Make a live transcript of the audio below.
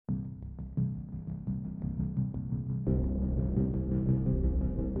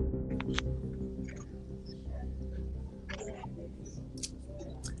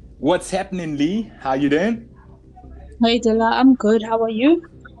What's happening, Lee? How you doing? Hey Dilla, I'm good. How are you?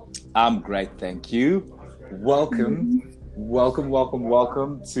 I'm great, thank you. Welcome, Mhm.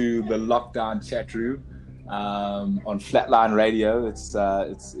 welcome to the lockdown chat room on Flatline Radio. It's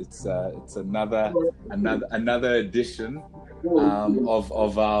another edition of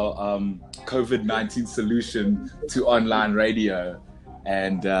our COVID-19 solution to online radio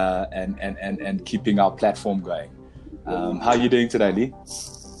and keeping our platform going. How are you doing today, Lee?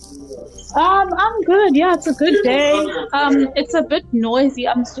 I'm good. Yeah, it's a good day. It's a bit noisy.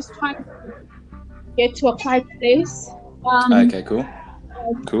 I'm just trying to get to a quiet place. Um, Okay, cool,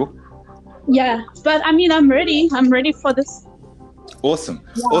 cool. yeah, but I mean, I'm ready. I'm ready for this. Awesome,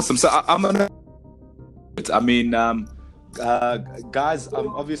 Yeah. awesome. So I'm gonna. I mean, uh, guys,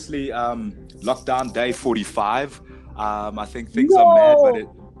 obviously, lockdown day 45. I think things are mad,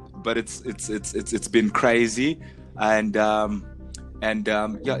 Whoa. but it's been crazy, and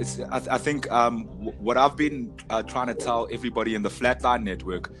yeah, I think what I've been trying to tell everybody in the Flatline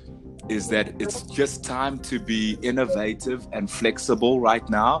Network is that it's just time to be innovative and flexible right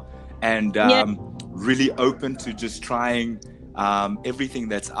now, and Yeah. really open to just trying everything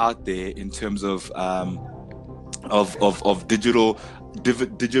that's out there in terms of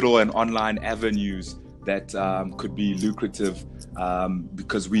digital and online avenues that could be lucrative,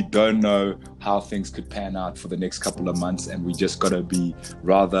 because we don't know how things could pan out for the next couple of months, and we just got to be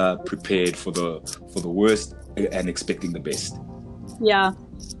rather prepared for the worst and expecting the best. Yeah.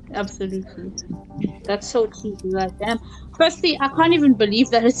 Absolutely. That's so true. Like, damn. Firstly, I can't even believe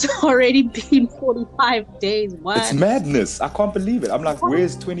that it's already been 45 days. It's What? madness. I can't believe it. I'm like,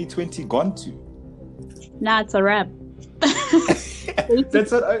 where's 2020 gone to? Nah, it's a wrap.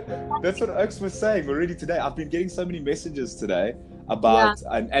 That's what Oaks was saying already today. I've been getting so many messages today Yeah. about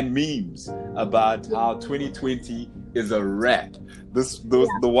and memes about how 2020 is a wrap. Yeah.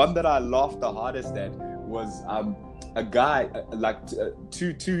 The one that I laughed the hardest at was a guy, like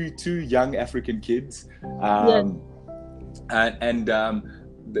two young African kids, Yes. um, and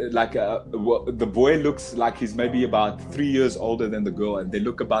like the boy looks like he's maybe about 3 years older than the girl, and they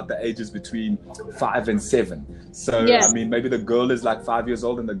look about the ages between 5 and 7. So I Yes. mean, maybe the girl is like 5 years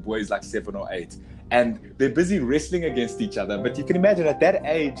old and the boy is like 7 or 8, and they're busy wrestling against each other. But you can imagine at that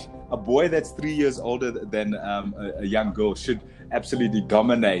age, a boy that's 3 years older than a young girl should absolutely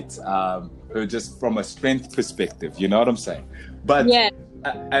dominate her, just from a strength perspective. You know what I'm saying? But Yeah.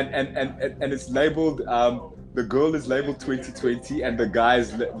 and it's labeled, the girl is labeled 2020 and the guy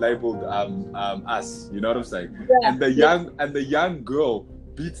is labeled us. You know what I'm saying? Yeah. And the Yeah. young girl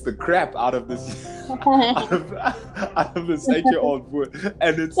beats the crap out of this out of this 8-year-old boy,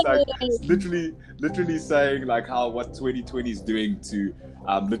 and it's like literally saying like how what 2020 is doing to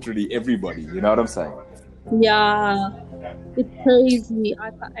literally everybody. You know what I'm saying? Yeah, it's crazy.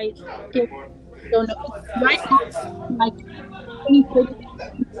 I just don't know. It's right now, like 2020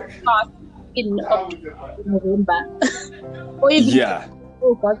 start in October, November, or even Yeah.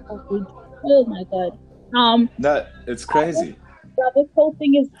 oh God forbid. Oh my God. No, it's crazy. Yeah, this whole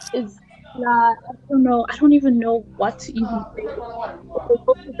thing is I don't know. I don't even know what to even say. Because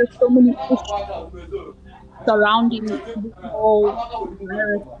also there's so many issues surrounding this whole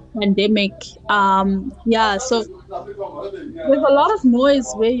virus pandemic. Yeah, so there's a lot of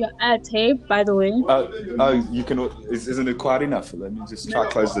noise where you're at, hey, by the way. Oh, you can. Isn't it quite enough? Let me just try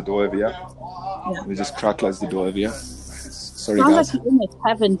close the door over here. Yeah. Let me just try close the door over here. Sorry, Sounds like guys. you're in a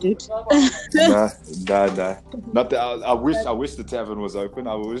tavern, dude. No, no. Not that. I wish the tavern was open.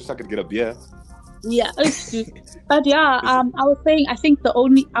 I wish I could get a beer. Yeah, it's true. But yeah, I was saying I think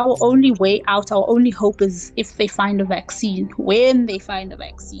our only way out, our only hope is if they find a vaccine, when they find a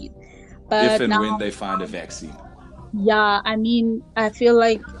vaccine. If But and when now, they find a vaccine. yeah, I mean, I feel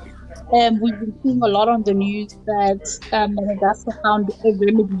like we've been seeing a lot on the news that Madagascar found a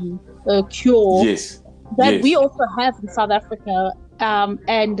remedy, a cure Yes, that we yes. also have in South Africa,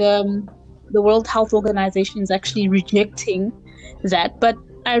 and the World Health Organization is actually rejecting that. But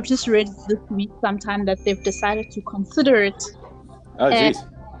I just read this week sometime that they've decided to consider it Oh, and geez.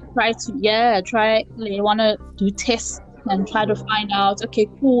 try. They want to do tests and try to find out. Okay,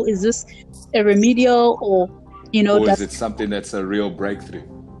 cool. Is this a remedial or Or is does it something that's a real breakthrough?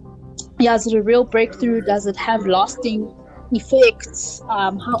 yeah, is it a real breakthrough? Does it have lasting effects?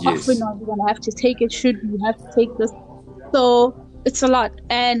 How often Yes. are we gonna have to take it? Should we have to take this? So it's a lot,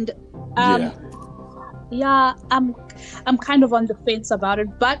 and Yeah. um, yeah, I'm kind of on the fence about it,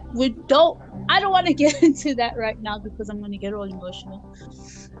 but we don't. I don't want to get into that right now because I'm going to get all emotional.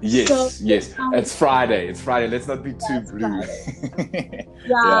 So Yes. Yes. um, It's Friday. It's Friday. Let's not be too that's blue. Friday.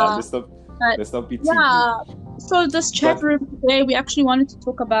 Yeah. Yeah, Let's not. but Let's not be too blue. yeah. So this chat But room today, we actually wanted to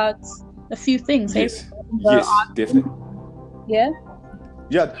talk about a few things. yes, The yes, art, definitely. yeah,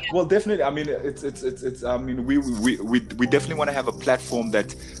 Yeah, well, definitely. I mean, it's. I mean, we definitely want to have a platform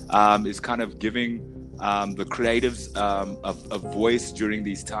that is kind of giving the creatives a voice during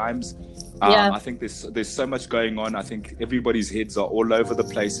these times. yeah, I think there's so much going on. I think everybody's heads are all over the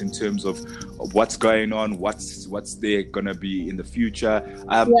place in terms of what's going on, what's there gonna be in the future.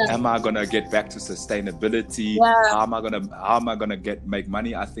 yeah, Am I gonna get back to sustainability? yeah, How am I gonna make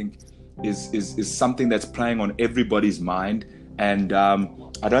money? I think is something that's playing on everybody's mind, and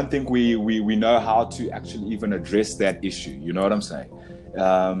I don't think we know how to actually even address that issue. You know what I'm saying?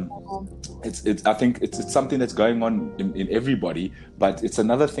 Um, it's I think it's something that's going on in everybody, but it's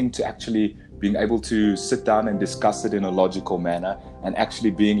another thing to actually being able to sit down and discuss it in a logical manner, and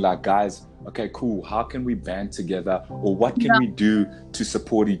actually being like, guys, okay, cool, how can we band together, or what can yeah, we do to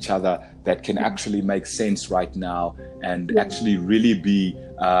support each other that can actually make sense right now, and yeah, actually really be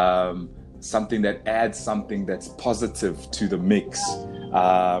something that adds something that's positive to the mix.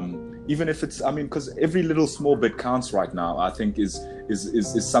 Even if it's, I mean, because every little small bit counts right now, I think is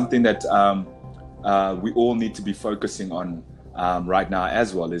something that we all need to be focusing on right now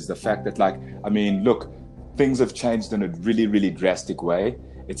as well, is the fact that, like, I mean, look, things have changed in a really, really drastic way.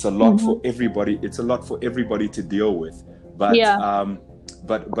 It's a lot for everybody. It's a lot for everybody to deal with. But yeah,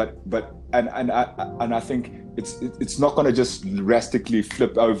 and I think it's not going to just drastically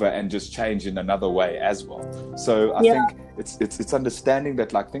flip over and just change in another way as well. So I think it's understanding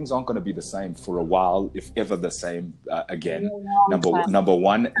that, like, things aren't going to be the same for a while, if ever the same again. Number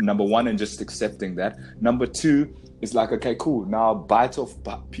one, and just accepting that. Number two is like, okay, cool. Now bite off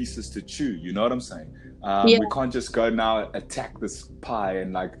pieces to chew. You know what I'm saying? yeah, We can't just go now attack this pie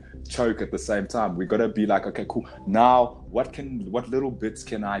and like choke at the same time. We got to be like, okay, cool. Now what little bits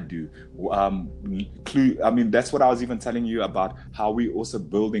can I do? I mean, that's what I was even telling you about, how we also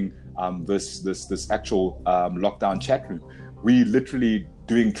building this actual lockdown chat room. We literally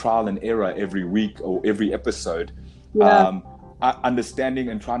doing trial and error every week or every episode, yeah, understanding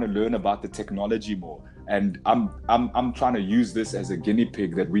and trying to learn about the technology more. And I'm trying to use this as a guinea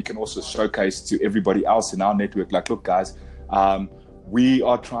pig that we can also showcase to everybody else in our network. Like, look, guys, we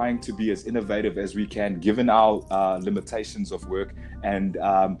are trying to be as innovative as we can, given our limitations of work, and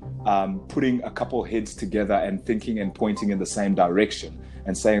putting a couple heads together and thinking and pointing in the same direction,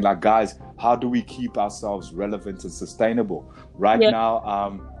 and saying, like, guys, how do we keep ourselves relevant and sustainable? Right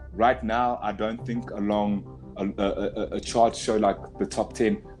now, I don't think along a chart show like the top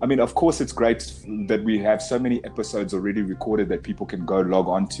 10. I mean, of course, it's great that we have so many episodes already recorded that people can go log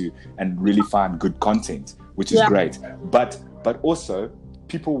on to and really find good content, which is great. But also,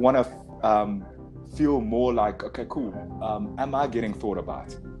 people want to feel more like, okay, cool, am I getting thought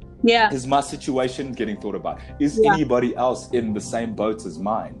about? yeah, Is my situation getting thought about? Is anybody else in the same boat as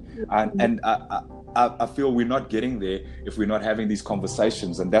mine? And I feel we're not getting there if we're not having these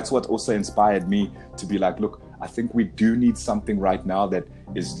conversations. And that's what also inspired me to be like, look, I think we do need something right now that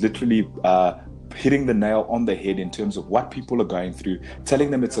is literally hitting the nail on the head in terms of what people are going through, telling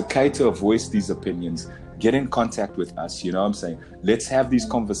them it's okay to voice these opinions, get in contact with us. You know what I'm saying? Let's have these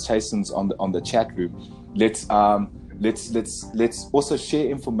conversations on the chat room. Let's also share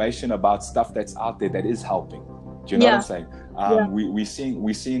information about stuff that's out there that is helping. Do you know what I'm saying?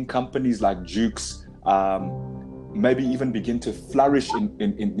 We're seeing companies like Jukes maybe even begin to flourish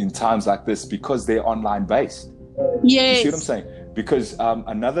in times like this because they're online based. yes, You see what I'm saying? Because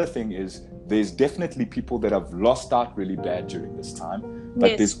another thing is, there's definitely people that have lost out really bad during this time,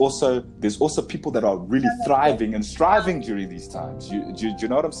 but there's also people that are really thriving and striving during these times. Do you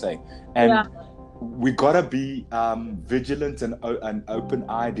know what I'm saying? And we gotta be vigilant and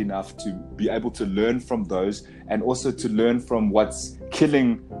open-eyed enough to be able to learn from those, and also to learn from what's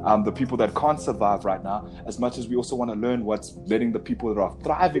killing the people that can't survive right now, as much as we also want to learn what's letting the people that are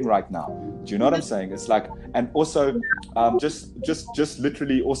thriving right now. Do you know what I'm saying? It's like, and also just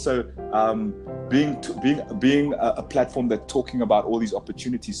literally also being a platform that's talking about all these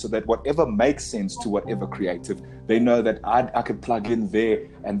opportunities, so that whatever makes sense to whatever creative, they know that I could plug in there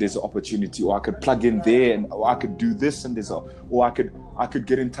and there's an opportunity, or I could plug in there or I could do this and or I could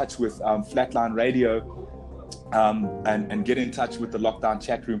get in touch with Flatline Radio and get in touch with the lockdown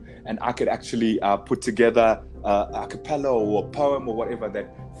chat room, and I could actually put together a cappella or a poem or whatever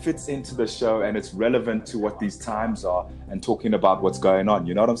that fits into the show and it's relevant to what these times are, and talking about what's going on.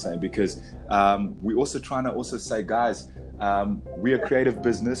 You know what I'm saying? Because we're also trying to also say, guys, we're a creative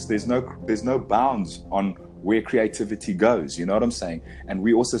business. There's no bounds on where creativity goes. You know what I'm saying? And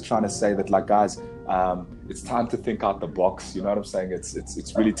we're also trying to say that, like, guys, it's time to think out the box. You know what I'm saying?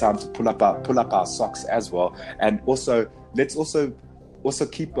 It's really time to pull up our socks as well. And also, let's also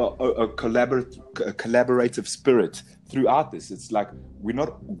keep a collaborative spirit throughout this. It's like we're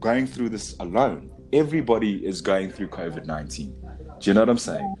not going through this alone. Everybody is going through COVID-19. Do you know what I'm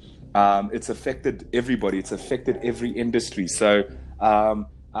saying? It's affected everybody. It's affected every industry. So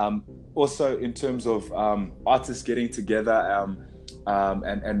also in terms of artists getting together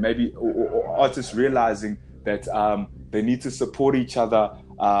and maybe or artists realizing that they need to support each other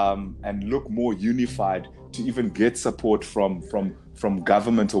and look more unified to even get support from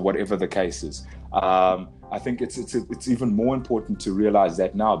government or whatever the case is. I think it's even more important to realize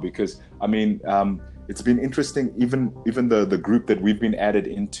that now, because I mean it's been interesting, even the group that we've been added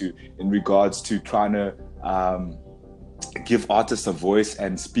into in regards to trying to give artists a voice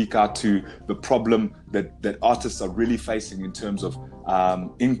and speak out to the problem that artists are really facing in terms of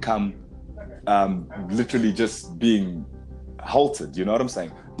income literally just being halted. You know what I'm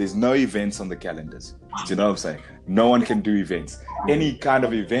saying? There's no events on the calendars. Do you know what I'm saying? No one can do events. Any kind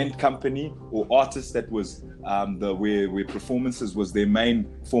of event company or artist that was where performances was their main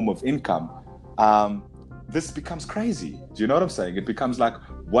form of income, this becomes crazy. Do you know what I'm saying? It becomes like,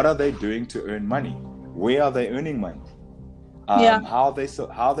 what are they doing to earn money? Where are they earning money? How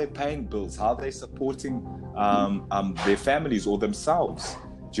are they paying bills? How are they supporting their families or themselves?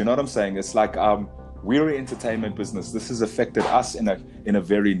 Do you know what I'm saying? It's like we're an entertainment business. This has affected us in a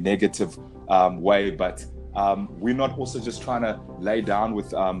very negative way, but we're not also just trying to lay down with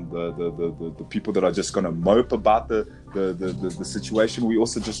the people that are just going to mope about the situation. We're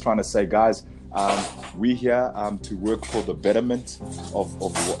also just trying to say, guys, we're here to work for the betterment of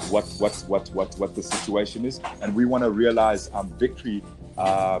what the situation is, and we want to realize victory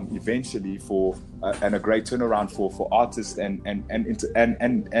eventually for and a great turnaround for artists and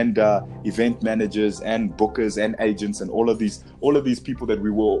event managers and bookers and agents and all of these people that we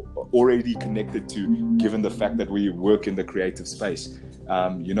were already connected to, given the fact that we work in the creative space.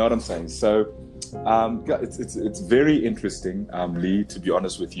 You know what I'm saying? So it's very interesting, Lee, to be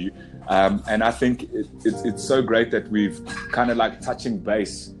honest with you, and I think it's so great that we've kind of like touching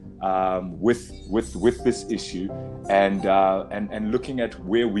base with this issue and looking at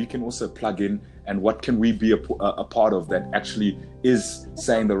where we can also plug in and what can we be a part of that actually is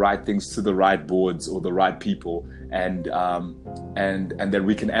saying the right things to the right boards or the right people, and that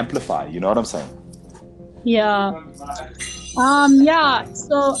we can amplify. You know what I'm saying? Yeah.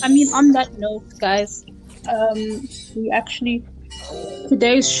 So I mean, on that note, guys,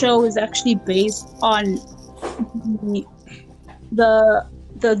 today's show is actually based on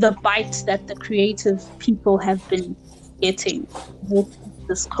the bites that the creative people have been getting with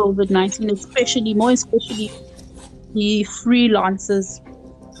this COVID-19, more especially the freelancers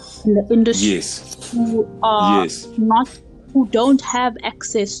in the industry. Yes. who don't have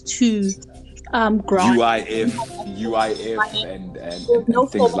access to grant UIF and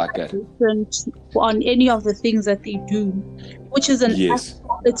things like that on any of the things that they do, which is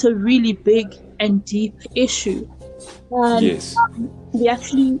it's a really big and deep issue. And we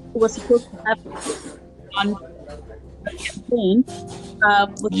actually were supposed to have on a campaign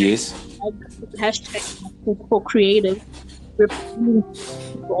with the hashtag for creative, representing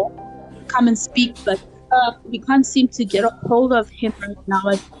people come and speak, but we can't seem to get a hold of him right now.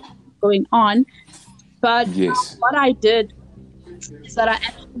 What's going on? But what I did is that I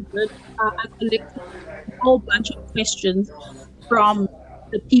collected a whole bunch of questions from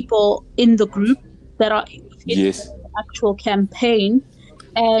the people in the group that are in the actual campaign,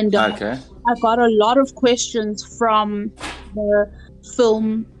 and I got a lot of questions from the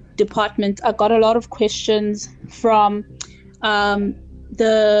film department. I got a lot of questions from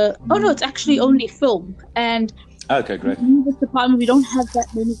it's actually only film. And great. In this department, we don't have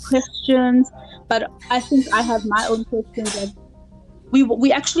that many questions, but I think I have my own questions. And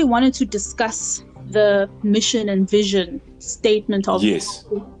we actually wanted to discuss the mission and vision statement of the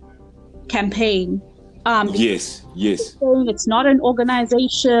campaign. It's not an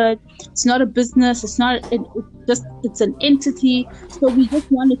organization, it's not a business, it's an entity. So we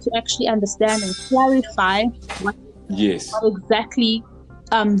just wanted to actually understand and clarify what exactly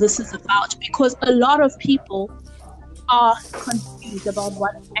this is about, because a lot of people are confused about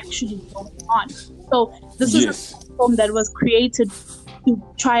what's actually going on. So this is a platform that was created to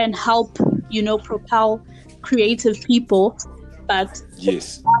try and help, propel creative people, but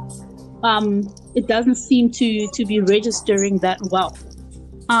it doesn't seem to be registering that well.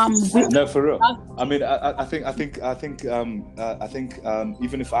 No, for real. I mean, I think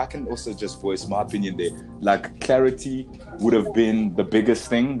even if I can also just voice my opinion there, like clarity would have been the biggest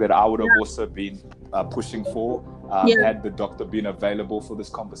thing that I would have also been pushing for. Had the doctor been available for this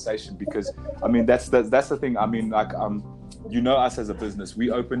conversation, because I mean that's the thing. I mean, like us as a business, we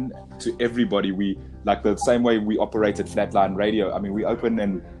open to everybody. We like the same way we operate at Flatline Radio. I mean, we open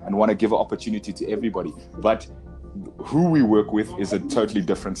and want to give an opportunity to everybody, but who we work with is a totally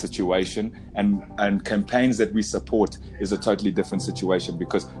different situation, and campaigns that we support is a totally different situation,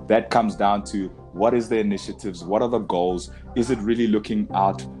 because that comes down to what is the initiatives, what are the goals, is it really looking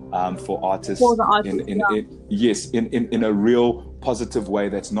out for artists, in a real positive way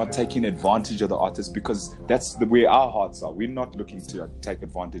that's not taking advantage of the artists, because that's the way our hearts are. We're not looking to take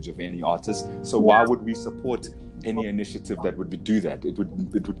advantage of any artist, so why would we support any initiative that would do that? It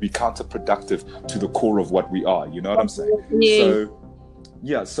would be counterproductive to the core of what we are. You know what I'm saying?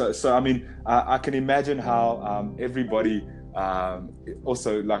 So I mean, I can imagine how everybody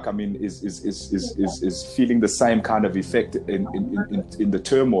also, like, I mean, is feeling the same kind of effect in the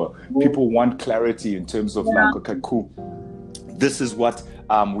turmoil. People want clarity in terms of like, okay, cool, this is what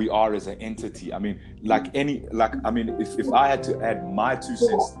we are as an entity. I mean, if I had to add my 2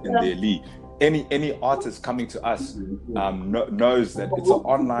 cents in there, Lee, any artist coming to us knows that it's an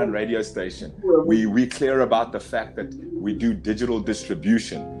online radio station. We clear about the fact that we do digital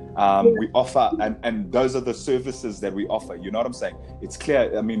distribution. We offer, and those are the services that we offer. You know what I'm saying? It's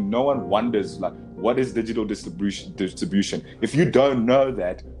clear. I mean, no one wonders, like, what is digital distribution? If you don't know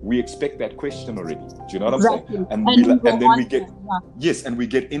that, we expect that question already. Do you know what I'm saying? And then we get and we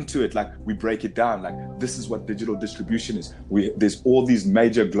get into it, like we break it down, like this is what digital distribution is. There's all these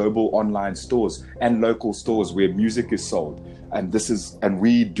major global online stores and local stores where music is sold. And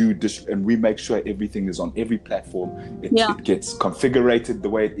we make sure everything is on every platform. It gets configured the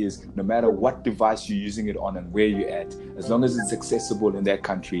way it is, no matter what device you're using it on and where you're at. As long as it's accessible in that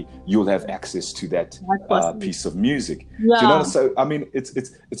country, you'll have access to that piece of music. Do you know? So I mean, it's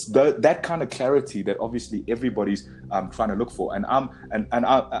that kind of clarity that obviously everybody's trying to look for. And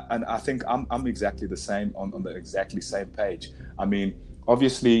I think I'm exactly the same on the exactly same page. I mean,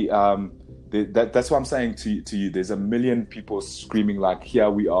 obviously. That's what I'm saying to you. There's a million people screaming like, "Here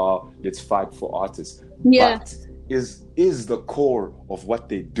we are, let's fight for artists." But is the core of what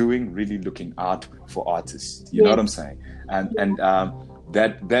they're doing really looking out for artists? You know what I'm saying? And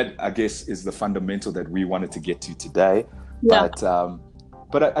that I guess is the fundamental that we wanted to get to today. But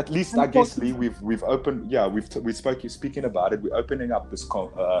at least I guess, Lee, we've opened. Speaking about it. We're opening up this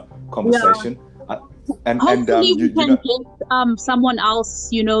conversation. And hopefully we can get someone else,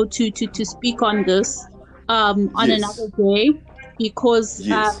 to speak on this on another day, because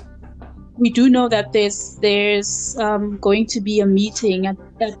we do know that there's going to be a meeting at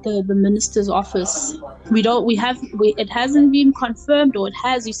the minister's office. It hasn't been confirmed, or it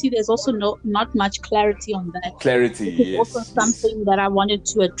has. You see, there's also not much clarity on that. Clarity, also something that I wanted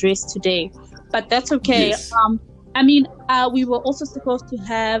to address today, but that's okay. I mean, we were also supposed to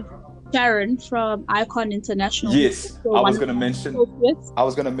have Sharon from Icon International. Yes, I was going to mention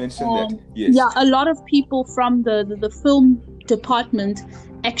that. Yes. Yeah, a lot of people from the film department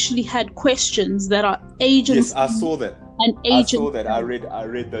actually had questions that are agents. Yes, I saw that. I saw that. I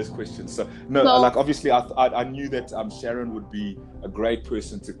read those questions. So like obviously, I knew that Sharon would be a great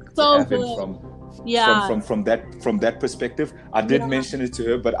person to have in from that perspective. I did mention it to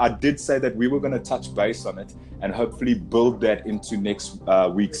her, but I did say that we were going to touch base on it and hopefully build that into next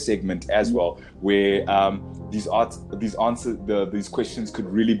week's segment as well, where these questions could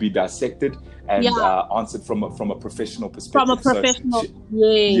really be dissected and answered from a professional perspective.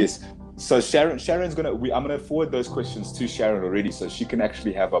 Yes. So Sharon's I'm gonna forward those questions to Sharon already, so she can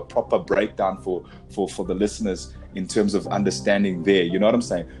actually have a proper breakdown for the listeners in terms of understanding there. You know what I'm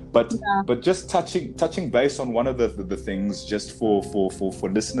saying? But just touching base on one of the things, just for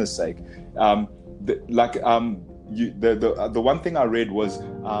listeners' sake, the one thing I read was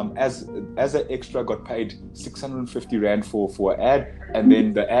as an extra got paid 650 Rand for an ad, and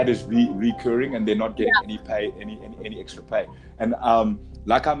then the ad is recurring and they're not getting any extra pay. And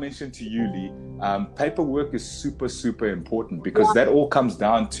like I mentioned to you, Lee, paperwork is super, super important, because that all comes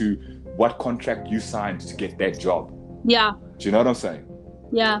down to what contract you signed to get that job. Yeah. Do you know what I'm saying?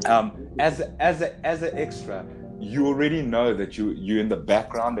 Yeah. As an extra, you already know that you're in the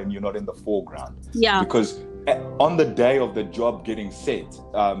background and you're not in the foreground. Yeah. Because on the day of the job getting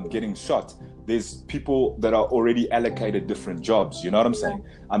shot, there's people that are already allocated different jobs. You know what I'm saying?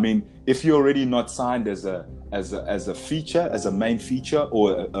 I mean, if you're already not signed as a feature, as a main feature,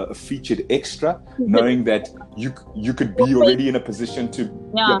 or a featured extra, knowing that you could be already in a position to,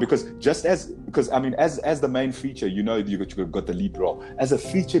 because as the main feature, you know you've got the lead role. As a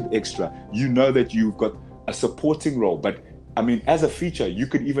featured extra, you know that you've got a supporting role, but I mean, as a feature, you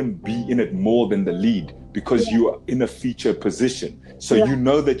could even be in it more than the lead because you are in a feature position. So you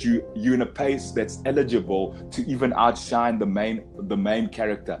know that you're in a place that's eligible to even outshine the main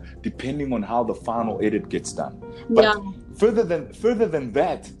character, depending on how the final edit gets done. But further than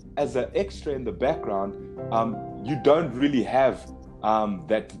that, as an extra in the background, you don't really have you're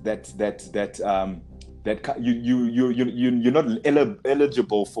not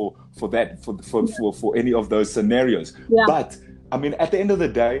eligible for any of those scenarios. But I mean, at the end of the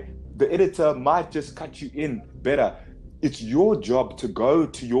day, the editor might just cut you in better. It's your job to go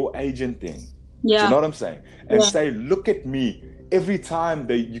to your agent then. Do you know what I'm saying? And say, look at me. Every time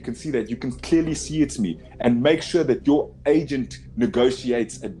you can see that, you can clearly see it's me, and make sure that your agent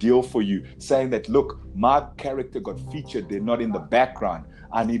negotiates a deal for you, saying that, look, my character got featured, they're not in the background.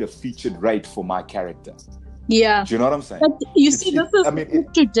 I need a featured rate for my character. Yeah. Do you know what I'm saying? But you see, this is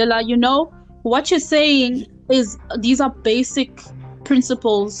Dilla, you know, what you're saying is these are basic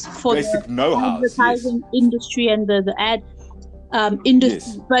principles for basic the know-how, advertising industry and the ad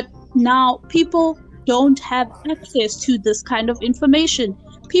industry. But now people don't have access to this kind of information.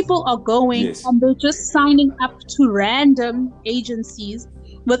 People are going and they're just signing up to random agencies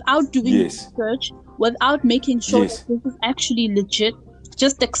without doing research, without making sure that this is actually legit,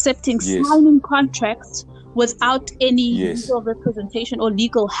 just accepting signing contracts without any legal representation or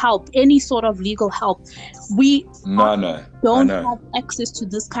legal help, any sort of legal help. We don't have access to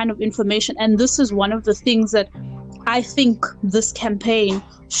this kind of information. And this is one of the things that I think this campaign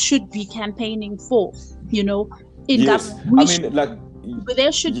should be campaigning for, you know, in government.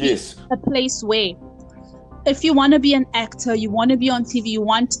 There should be a place where, if you want to be an actor, you want to be on TV, you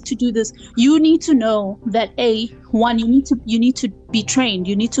want to do this, you need to know that you need to be trained.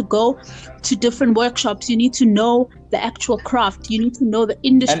 You need to go to different workshops. You need to know the actual craft. You need to know the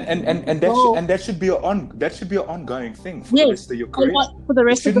industry. And that should be an ongoing thing for the rest of your career. For the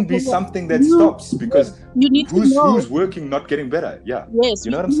rest it shouldn't be something that stops, because you need who's working not getting better. Yes.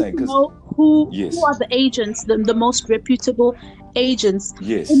 You know what I'm saying? Who are the agents, the most reputable agents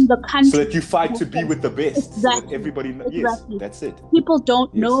in the country, so that you fight to be with the best. So that everybody knows. Yes, that's it. People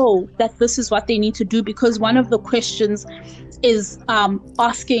don't know that this is what they need to do, because one of the questions is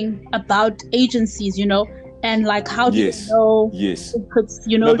asking about agencies, you know, and like, how do you know? Because,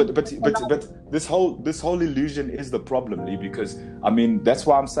 you know, but this whole illusion is the problem, Lee, because I mean, that's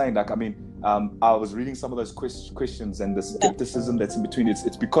why I'm saying, like, I mean, I was reading some of those questions and the skepticism that's in between.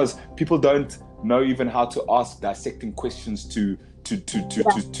 It's because people don't know even how to ask dissecting questions to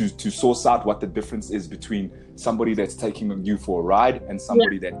source out what the difference is between somebody that's taking you for a ride and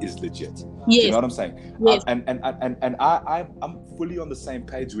somebody that is legit. You know what I'm saying? And I'm fully on the same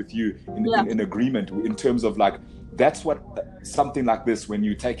page with you in agreement in terms of, like, that's what something like this, when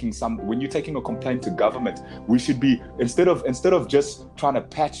you're taking a complaint to government, we should be, instead of just trying to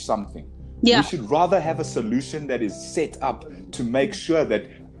patch something, we should rather have a solution that is set up to make sure that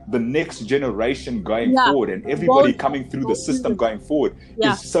the next generation going forward and everybody coming through the system going forward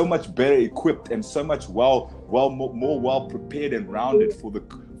is so much better equipped and so much more well prepared and rounded for their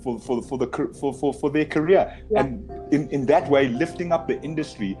career, and in that way lifting up the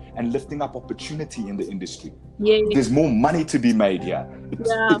industry and lifting up opportunity in the industry. There's more money to be made here.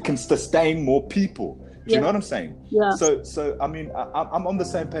 It can sustain more people. Do you know what I'm saying? So I mean, I'm on the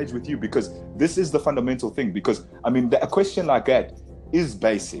same page with you, because this is the fundamental thing. Because I mean, a question like that is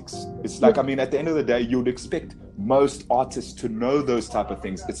basics. It's like, I mean, at the end of the day, you'd expect most artists to know those type of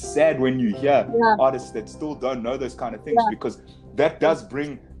things. It's sad when you hear artists that still don't know those kind of things, because that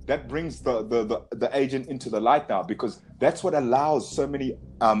brings the agent into the light now, because that's what allows so many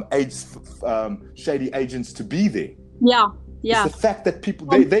shady agents to be there. It's the fact that people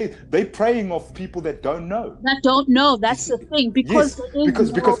they preying off people that don't know. That's the thing, because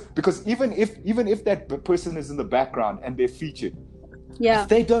even if that person is in the background and they're featured, if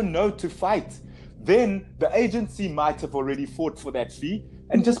they don't know to fight, then the agency might have already fought for that fee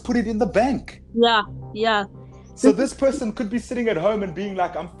and just put it in the bank. So this person could be sitting at home and being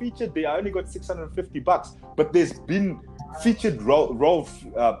like, I'm featured there, I only got $650, but there's been featured role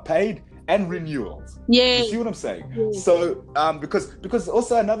paid and renewals. You see what I'm saying? So because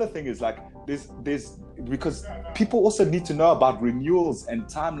also another thing is, like, there's because people also need to know about renewals and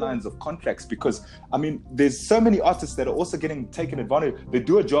timelines of contracts, because I mean there's so many artists that are also getting taken advantage. They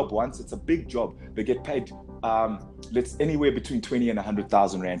do a job once, it's a big job, they get paid let's anywhere between 20 and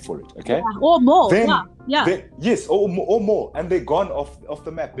 100,000 rand for it, okay, or more. Then, yeah yes, or more, and they're gone off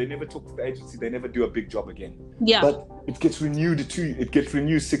the map. They never talk to the agency, they never do a big job again. But it gets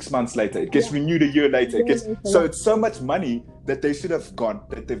renewed 6 months later, it gets renewed a year later, so it's so much money that they should have gone,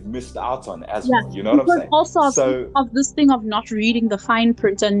 that they've missed out on as well. You know what I'm saying? Also of this thing of not reading the fine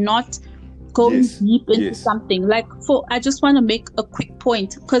print and not going deep into something. Like, I just want to make a quick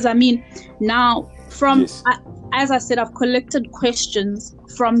point, because I mean, now as I said, I've collected questions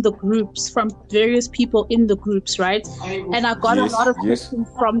from the groups, from various people in the groups, right? And I got a lot of questions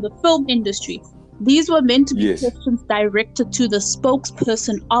from the film industry. These were meant to be questions directed to the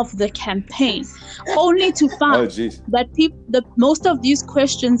spokesperson of the campaign, only to find that most of these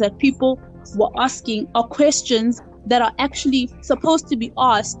questions that people were asking are questions that are actually supposed to be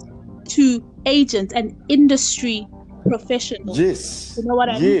asked to agents and industry professionals. You know what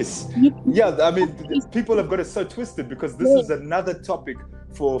I mean? I mean, people have got it so twisted, because this is another topic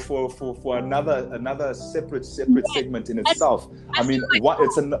for another separate segment in itself. I mean,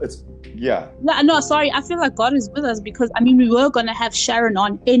 No, sorry. I feel like God is with us, because I mean, we were going to have Sharon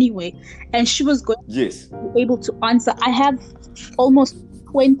on anyway, and she was going to be able to answer. I have almost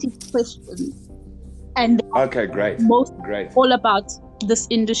 20 questions, and great, all about this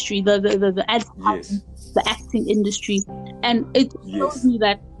industry, the advertising, the acting industry, and it shows me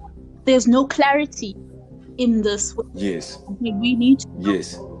that there's no clarity in this. We need to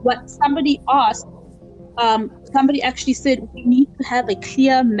what somebody asked. Somebody actually said we need to have a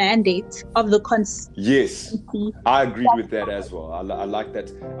clear mandate of the consistency. I agreed with that as well. I like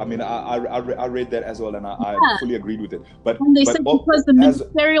that. I mean, I read that as well, and I fully agreed with it. But they said because the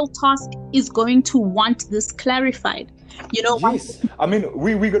ministerial task is going to want this clarified. You know. I mean,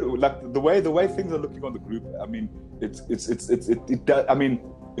 we got, like, the way things are looking on the group. I mean, it does. I mean,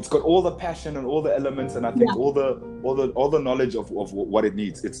 it's got all the passion and all the elements, and I think all the knowledge of what it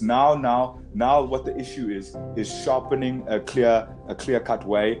needs. It's now what the issue is sharpening a clear cut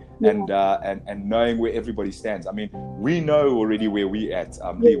way, and knowing where everybody stands. I mean, we know already where we at.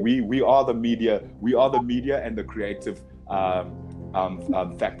 We are the media. We are the media and the creative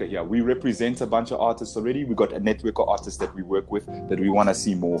factor here. We represent a bunch of artists already. We've got a network of artists that we work with that we want to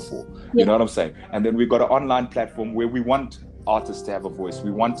see more for. You know what I'm saying? And then we've got an online platform where we want artists to have a voice.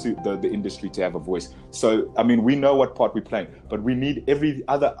 We want the industry to have a voice. So, I mean, we know what part we're playing, but we need every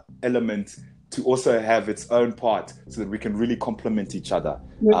other element to also have its own part, so that we can really complement each other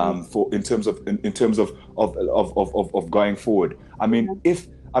in terms of going forward. I mean,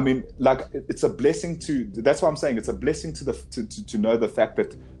 like, it's a blessing that's why I'm saying it's a blessing to know the fact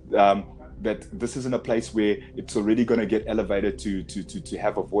that that this isn't a place where it's already going to get elevated to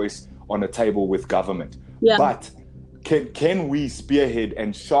have a voice on a table with government. But can we spearhead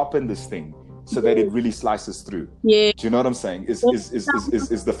and sharpen this thing so that it really slices through? Do you know what I'm saying? Is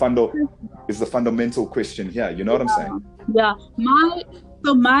the fundamental question here? You know what I'm saying?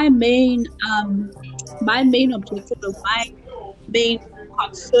 My main objective, or my main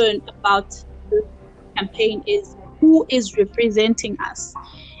concern about the campaign is who is representing us,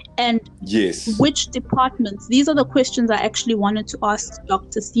 and which departments. These are the questions I actually wanted to ask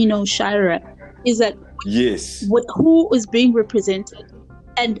Dr. Sino Shira. Is that who is being represented,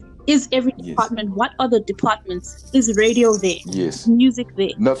 and is every department? What are the departments? Is radio there? Is music there?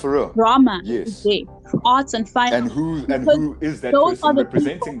 No, for real. Drama is there. Arts and finance. And who is that person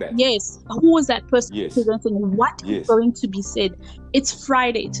representing that? Who is that person representing? What is going to be said? It's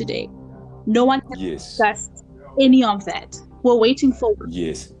Friday today. No one has discussed any of that. We're waiting for And the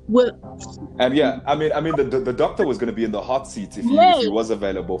doctor was going to be in the hot seat if he was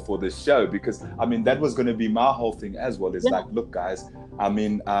available for this show, because I mean that was going to be my whole thing as well. It's like, look, guys, I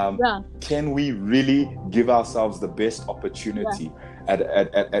mean, can we really give ourselves the best opportunity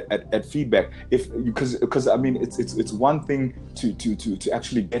at feedback? Because I mean, it's one thing to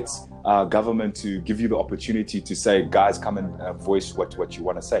actually get government to give you the opportunity to say, guys, come and voice what you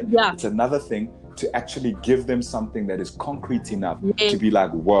want to say. It's another thing to actually give them something that is concrete enough to be like,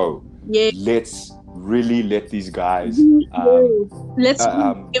 whoa, let's really let these guys let's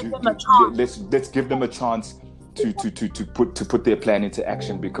give them a chance. Let's give them a chance to put their plan into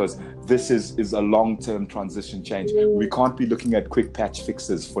action, because this is a long-term transition change. We can't be looking at quick patch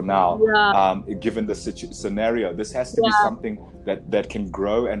fixes for now. Given the scenario, this has to be something that can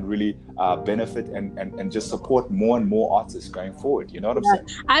grow and really benefit and just support more and more artists going forward. You know what I'm saying?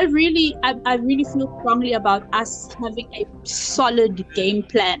 I really feel strongly about us having a solid game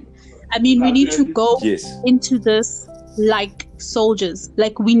plan. I mean, we need to go Yes. into this like soldiers.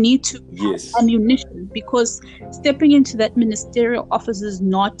 Like, we need to Yes. have ammunition, because stepping into that ministerial office is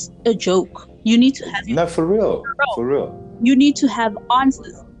not a joke. You need to have No, for real. For real. you need to have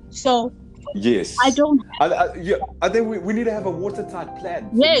answers. So Yes. I don't yeah, I think we need to have a watertight plan.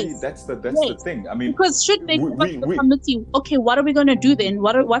 For Yes. me, that's the Yes. thing. I mean, because should they go we- to the we- committee, okay, what are we gonna do then?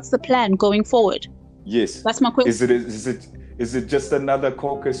 What's the plan going forward? yes. That's my question. Is it just another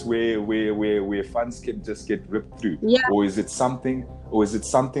caucus where funds can just get ripped through? Yeah. Or is it something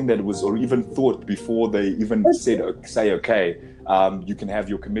that was or even thought before they even say okay, you can have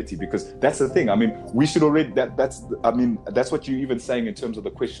your committee? Because that's the thing. I mean, we should already that's what you're even saying in terms of the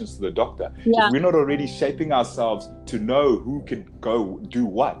questions to the doctor. Yeah. If we're not already shaping ourselves to know who can go do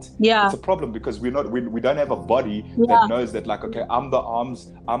what, Yeah. it's a problem, because we don't have a body Yeah. that knows that, like, okay, I'm the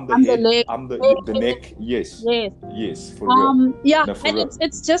arms, I'm the I'm the head, leg. I'm the neck. Yes. Yes. For real. Yeah, No, for and real.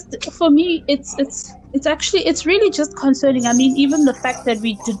 it's just, for me, it's actually, it's really just concerning. I mean, even the fact that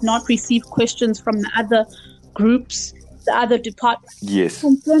we did not receive questions from the other groups, the other departments, Yes.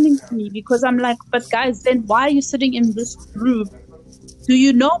 concerning to me, because I'm like, but guys, then why are you sitting in this group? Do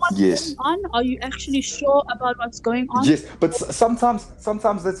you know what's Yes. going on? Are you actually sure about what's going on? Yes, but sometimes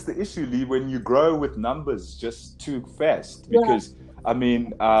that's the issue, Lee, when you grow with numbers just too fast. Yeah. Because I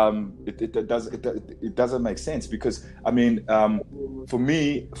mean, it doesn't make sense, because I mean, for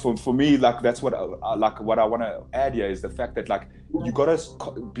me, like, that's what I want to add here is the fact that, like, you gotta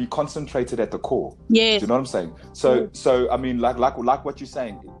be concentrated at the core. Yes. Do you know what I'm saying? So I mean, like what you're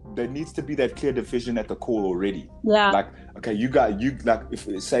saying, there needs to be that clear division at the core already. Yeah. Like, okay, you like, if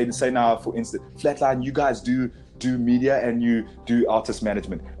say now, for instance, Flatline, you guys do media and you do artist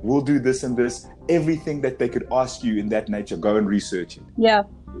management. We'll do this and this. Everything that they could ask you in that nature, go and research it. Yeah.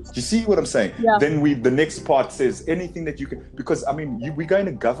 Do you see what I'm saying? Yeah. Then the next part says anything that you can, because I mean, we're going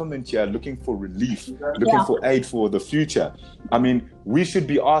to government here looking for relief, looking Yeah. for aid for the future. I mean, we should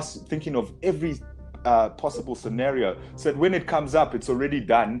be thinking of every possible scenario, so that when it comes up, it's already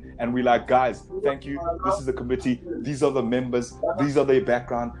done, and we're like, guys, thank you. This is the committee. These are the members. These are their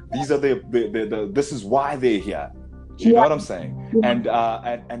background. These are the this is why they're here. Do you know what I'm saying? And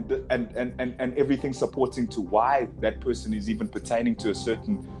everything supporting to why that person is even pertaining to a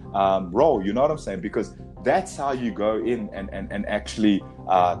certain role. You know what I'm saying? Because that's how you go in and actually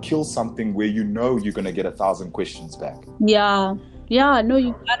kill something where you know you're going to get 1,000 questions back. Yeah.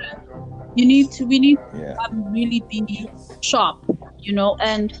 No, we need to Yeah. really be sharp,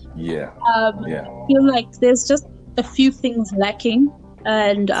 and Yeah. I feel like there's just a few things lacking,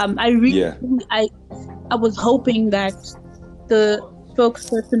 and I really I was hoping that the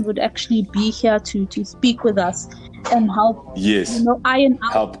spokesperson would actually be here to speak with us and help iron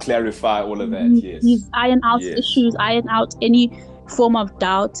out, help clarify all of that. These iron out issues, iron out any form of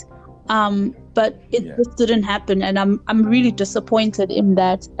doubt, but it just didn't happen, and I'm really disappointed in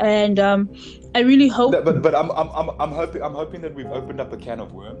that, and I really hope. But I'm hoping that we've opened up a can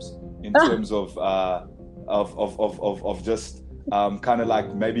of worms in terms of just kind of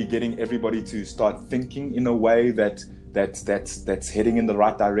like maybe getting everybody to start thinking in a way that's heading in the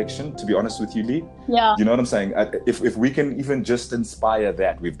right direction. To be honest with you, Lee. Yeah. You know what I'm saying? If we can even just inspire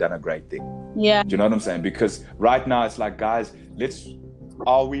that, we've done a great thing. Yeah. Do you know what I'm saying? Because right now it's like, guys,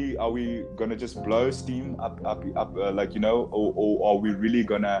 are we gonna just blow steam up or are we really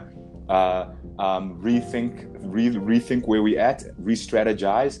gonna rethink where we at,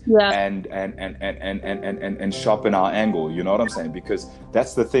 re-strategize, and sharpen our angle? You know what I'm saying? Because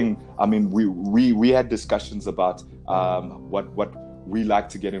that's the thing. I mean, we had discussions about what we like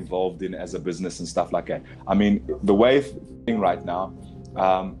to get involved in as a business and stuff like that. I mean, the way thing right now,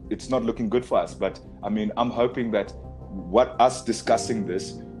 it's not looking good for us. But I mean, I'm hoping that us discussing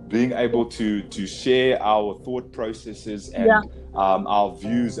this, being able to share our thought processes and our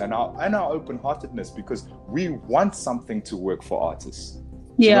views and our open-heartedness, because we want something to work for artists.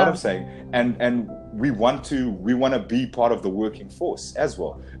 Do you know what I'm saying? And we want to be part of the working force as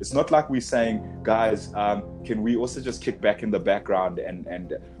well. It's not like we're saying, guys, can we also just kick back in the background,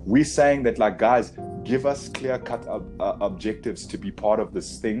 and we're saying that, like, guys, give us clear-cut objectives to be part of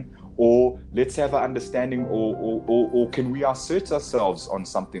this thing, or let's have an understanding, or can we assert ourselves on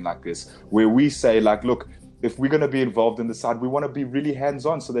something like this, where we say, like, look, if we're going to be involved in the side, we want to be really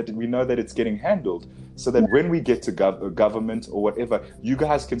hands-on, so that we know that it's getting handled, so that when we get to government or whatever, you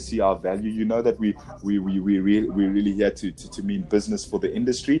guys can see our value. You know that we're really here to mean business for the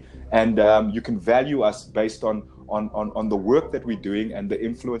industry, and you can value us based on the work that we're doing and the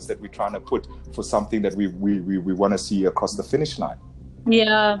influence that we're trying to put for something that we want to see across the finish line.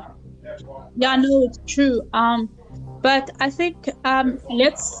 Yeah, no, it's true. But I think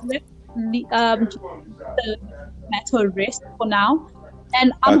let's the matter rest for now.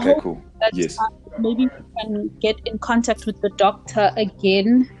 And I'm Okay, hoping cool. that Yes. maybe we can get in contact with the doctor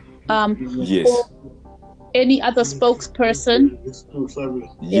again. Yes. Or any other spokesperson.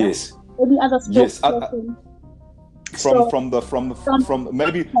 Yes. Any other Yes. spokesperson. From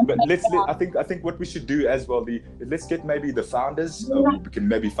maybe I think what we should do as well, let's get maybe the founders. We can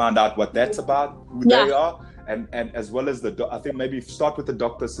maybe find out what that's about, who they are, and as well as I think maybe start with the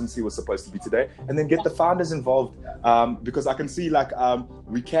doctor since he was supposed to be today, and then get the founders involved, because I can see like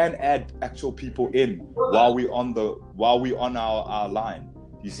we can add actual people in while we on our line.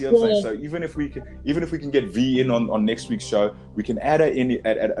 You see what I'm saying? So even if we can get V in on next week's show, we can add her in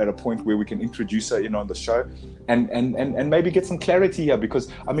at a point where we can introduce her in on the show, and maybe get some clarity here, because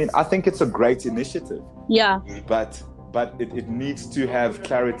I mean I think it's a great initiative. Yeah. But it needs to have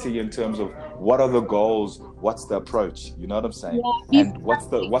clarity in terms of what are the goals, what's the approach, you know what I'm saying? Yeah. And what's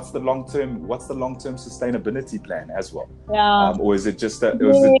the long-term sustainability plan as well? Yeah. Or is it just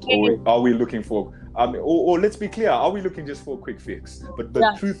or are we looking for or let's be clear, are we looking just for a quick fix? But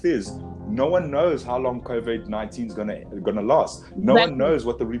the truth is, no one knows how long COVID-19 is gonna last. No one knows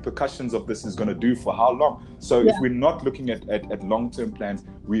what the repercussions of this is gonna do for how long. So if we're not looking at long-term plans,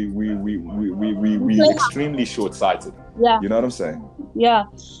 we extremely short-sighted. Yeah. You know what I'm saying? Yeah.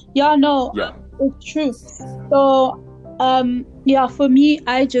 Yeah, no. Yeah. It's true. So for me,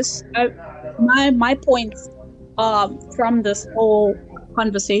 my points from this whole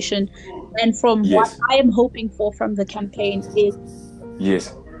conversation and from what I am hoping for from the campaign is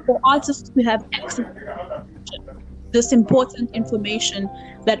for artists to have access to this important information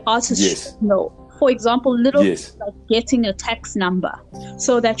that artists should know. For example, little things like getting a tax number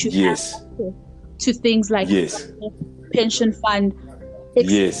so that you have access to things like pension fund.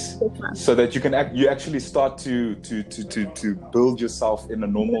 So that you actually start to build yourself in a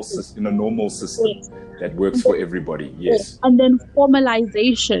normal system that works for everybody. And then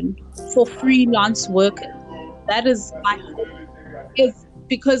formalization for freelance workers. That is my hope. Is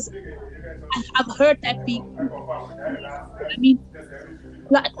because I've heard that I mean,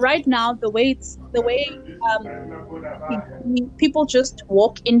 right now the way people just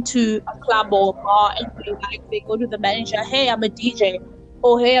walk into a club or bar and they go to the manager, hey, I'm a DJ,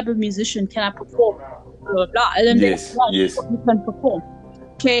 or hey, I'm a musician, can I perform? Blah blah blah. And then you can perform.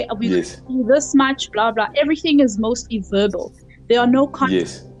 Okay, we do this much, blah blah. Everything is mostly verbal. There are no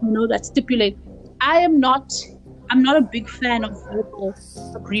contracts, that stipulate. I'm not a big fan of verbal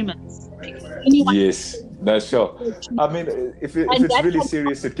agreements. No, sure. I mean, if it's really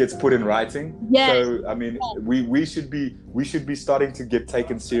serious, it gets put in writing. So I mean, we should be starting to get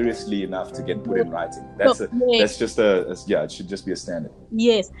taken seriously enough to get put in writing. That's just it should just be a standard.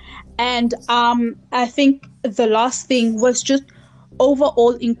 Yes, and I think the last thing was just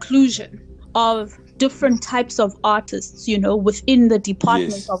overall inclusion of different types of artists, within the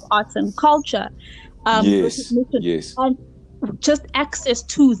Department of Arts and Culture. And just access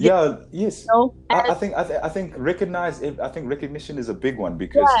to them. I think recognition is a big one,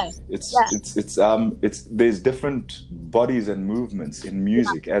 because it's there's different bodies and movements in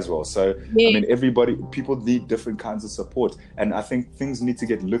music as well. So I mean, people need different kinds of support, and I think things need to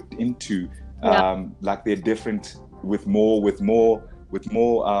get looked into, like they're different with more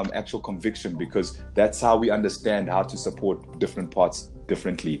actual conviction, because that's how we understand how to support different parts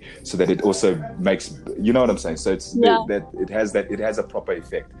differently, so that it also makes, you know what I'm saying, so it's that it has a proper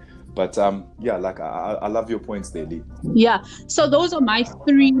effect. But I love your points there, Lee. So those are my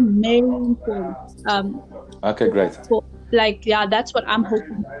three main points. Okay, great. That's what I'm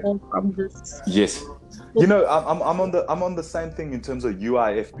hoping for from this. I'm on the same thing in terms of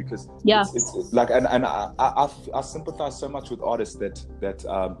UIF, because it's like, and I sympathize so much with artists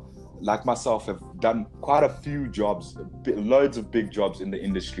that like myself have done quite a few jobs, loads of big jobs in the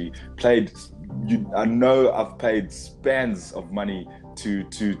industry. I know I've paid spans of money to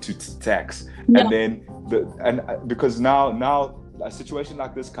tax, and then because now a situation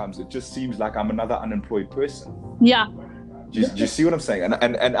like this comes, it just seems like I'm another unemployed person. Do you see what I'm saying?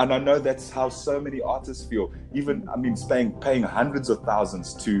 And I know that's how so many artists feel. Even, I mean, paying hundreds of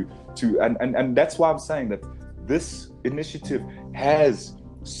thousands to and that's why I'm saying that this initiative has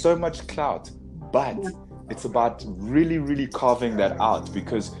so much clout, but it's about really, really carving that out.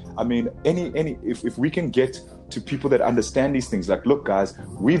 Because I mean, if we can get to people that understand these things, like, look, guys,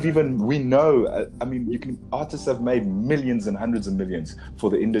 we know. I mean, artists have made millions and hundreds of millions for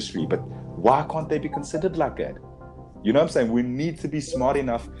the industry, but why can't they be considered like that? You know what I'm saying? We need to be smart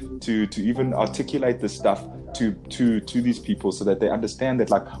enough to even articulate this stuff to these people, so that they understand that,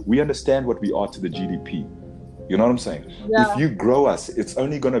 like, we understand what we are to the GDP. You know what I'm saying? Yeah. If you grow us, it's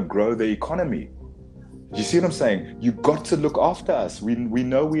only going to grow the economy. You see what I'm saying? You got to look after us. We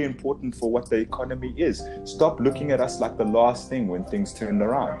know we're important for what the economy is. Stop looking at us like the last thing when things turn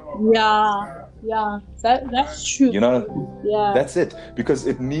around. Yeah, that's true. You know, Yeah. that's it. Because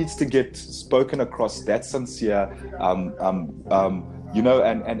it needs to get spoken across that sincere, you know,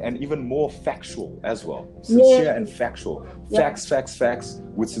 and even more factual as well. Sincere and factual. Facts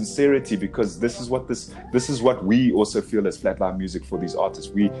with sincerity, because this is what we also feel as Flatline Music for these artists.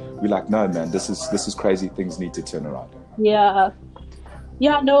 We like, no man, this is crazy. Things need to turn around. Yeah,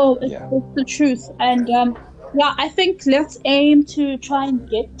 no, it's the truth. And I think let's aim to try and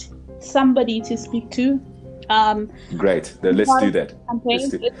get somebody to speak to. Great. Let's do that.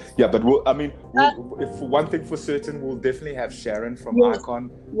 Yeah, but if one thing for certain, we'll definitely have Sharon from Icon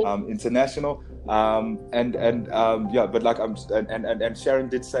International. But like and Sharon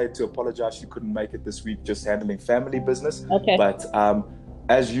did say to apologize she couldn't make it this week, just handling family business. Okay. But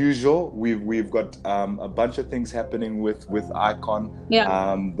as usual, we've got a bunch of things happening with Icon.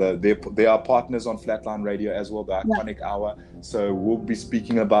 Yeah. They are partners on Flatline Radio as well, the Iconic Hour. So we'll be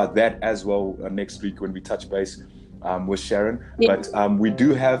speaking about that as well next week when we touch base with Sharon. Yeah. But we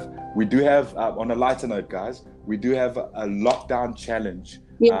do have on a lighter note, guys, we do have a lockdown challenge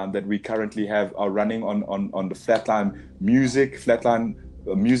that we currently are running on the Flatline Music _Flatline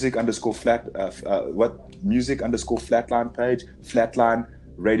page, Flatline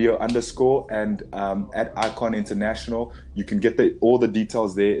Radio _ and at Icon International. You can get all the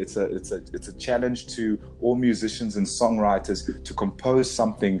details there. It's a challenge to all musicians and songwriters to compose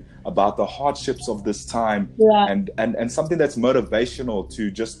something about the hardships of this time, and something that's motivational to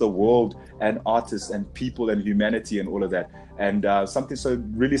just the world and artists and people and humanity and all of that. And something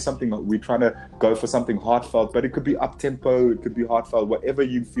we're trying to go for something heartfelt, but it could be up tempo, it could be heartfelt, whatever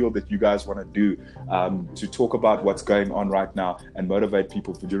you feel that you guys want to do, to talk about what's going on right now and motivate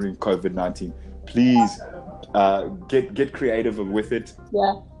people during COVID-19. Please get creative with it.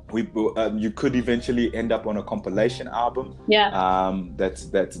 Yeah. You could eventually end up on a compilation album. Yeah.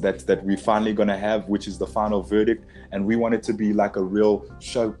 That we're finally gonna have, which is the final verdict, and we want it to be like a real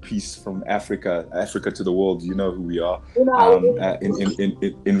showpiece from Africa to the world. You know who we are.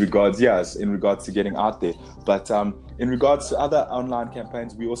 In regards to getting out there. But in regards to other online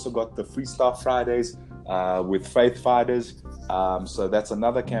campaigns, we also got the Freestyle Fridays with Faith Fighters. So that's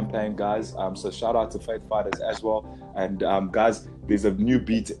another campaign, guys. So shout out to Faith Fighters as well. And guys, there's a new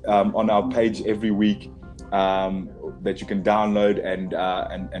beat on our page every week that you can download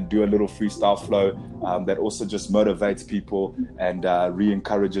and do a little freestyle flow that also just motivates people and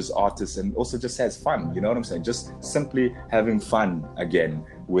re-encourages artists and also just has fun. You know what I'm saying? Just simply having fun again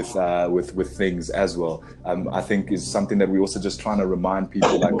with things as well. I think is something that we also just trying to remind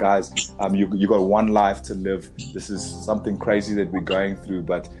people, like, guys, you got one life to live. This is something crazy that we're going through,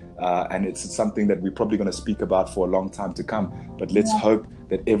 but and it's something that we're probably going to speak about for a long time to come. But let's hope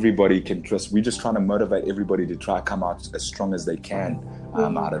that everybody can trust. We're just trying to motivate everybody to try to come out as strong as they can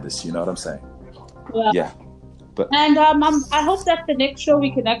out of this. You know what I'm saying? Yeah. And I hope that the next show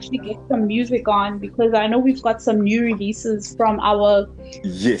we can actually get some music on, because I know we've got some new releases from our.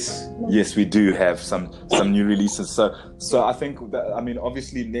 Yes, we do have some new releases. So I think that,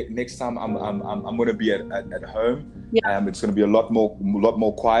 obviously next time I'm going to be at home. Yeah. It's going to be a lot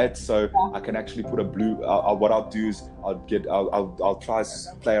more quiet, so I can actually put a blue. What I'll do is I'll try to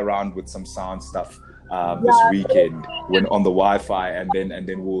play around with some sound stuff. This weekend when on the Wi-Fi, and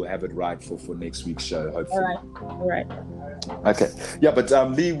then we'll have it right for next week's show, hopefully. All right. Okay. Yeah, but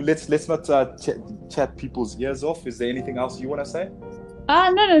Lee, let's not chat people's ears off. Is there anything else you want to say?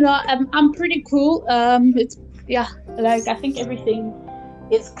 No. I'm pretty cool. It's I think everything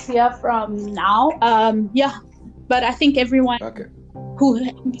is clear from now. But I think everyone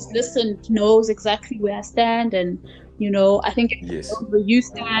who's listened knows exactly where I stand, and I think where you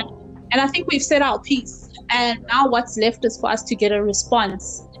stand. And I think we've said our piece, and now what's left is for us to get a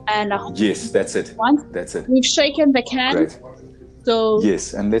response. And that's it. We've shaken the can. Great. So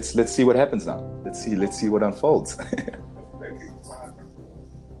yes, and let's see what happens now. Let's see what unfolds.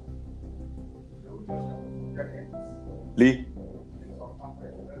 Lee.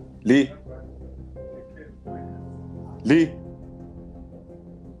 Lee.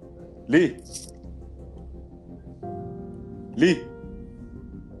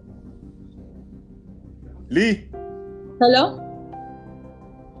 Hello?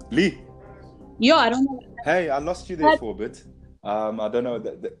 Lee. Yo, I don't know. Hey, I lost you there for a bit. I don't know.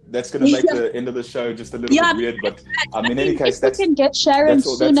 That's going to make the end of the show just a little bit weird. But in any case, if we can get Sharon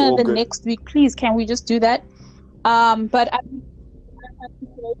sooner than next week, please, can we just do that?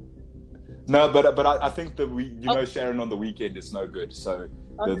 No, but I think that Okay. Sharon, on the weekend it's no good. So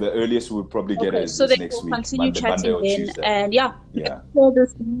Okay. the earliest we'll probably get Okay. it So is then next we'll week, continue Monday chatting or then, Tuesday. and yeah, Yeah. for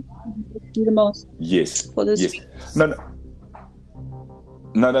this do the most Yes. for this Yes. week. No,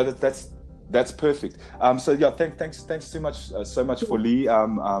 no. No, that's perfect. So yeah, thanks so much for Lee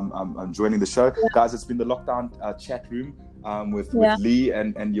joining the show, Yeah. guys. It's been the lockdown chat room with Yeah. Lee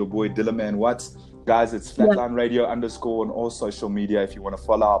and your boy Dillaman Watts. Guys, it's Yeah. Flatline Radio _ on all social media if you want to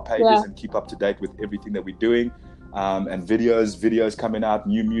follow our pages Yeah. and keep up to date with everything that we're doing, and videos coming out,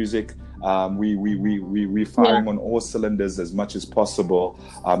 new music. We're firing on all cylinders as much as possible,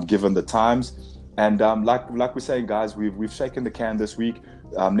 given the times. And like we're saying, guys, we've shaken the can this week.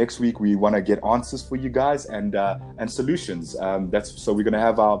 Next week we want to get answers for you guys and solutions. So we're going to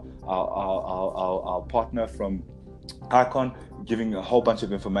have our partner from Icon giving a whole bunch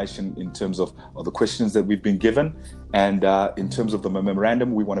of information in terms of the questions that we've been given, and in terms of the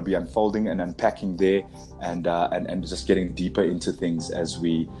memorandum we want to be unfolding and unpacking there, and just getting deeper into things as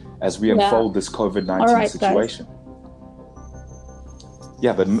we unfold this COVID-19 situation. Guys.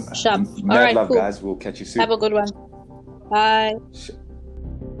 Yeah, but Sharp. mad love, cool. Guys. We'll catch you soon. Have a good one. Bye.